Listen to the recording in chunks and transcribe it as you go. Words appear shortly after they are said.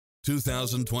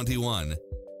2021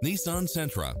 Nissan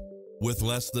Sentra. With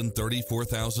less than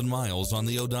 34,000 miles on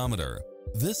the odometer,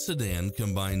 this sedan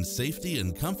combines safety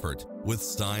and comfort with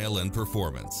style and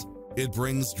performance. It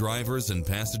brings drivers and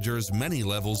passengers many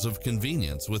levels of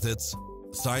convenience with its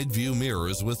side view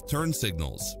mirrors with turn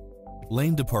signals,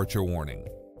 lane departure warning,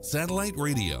 satellite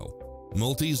radio,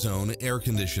 multi-zone air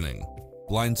conditioning,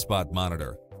 blind spot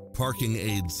monitor, parking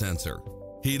aid sensor,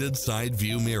 heated side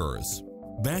view mirrors,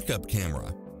 backup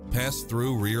camera,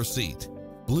 pass-through rear seat,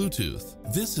 Bluetooth.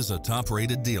 This is a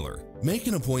top-rated dealer. Make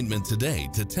an appointment today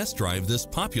to test drive this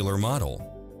popular model.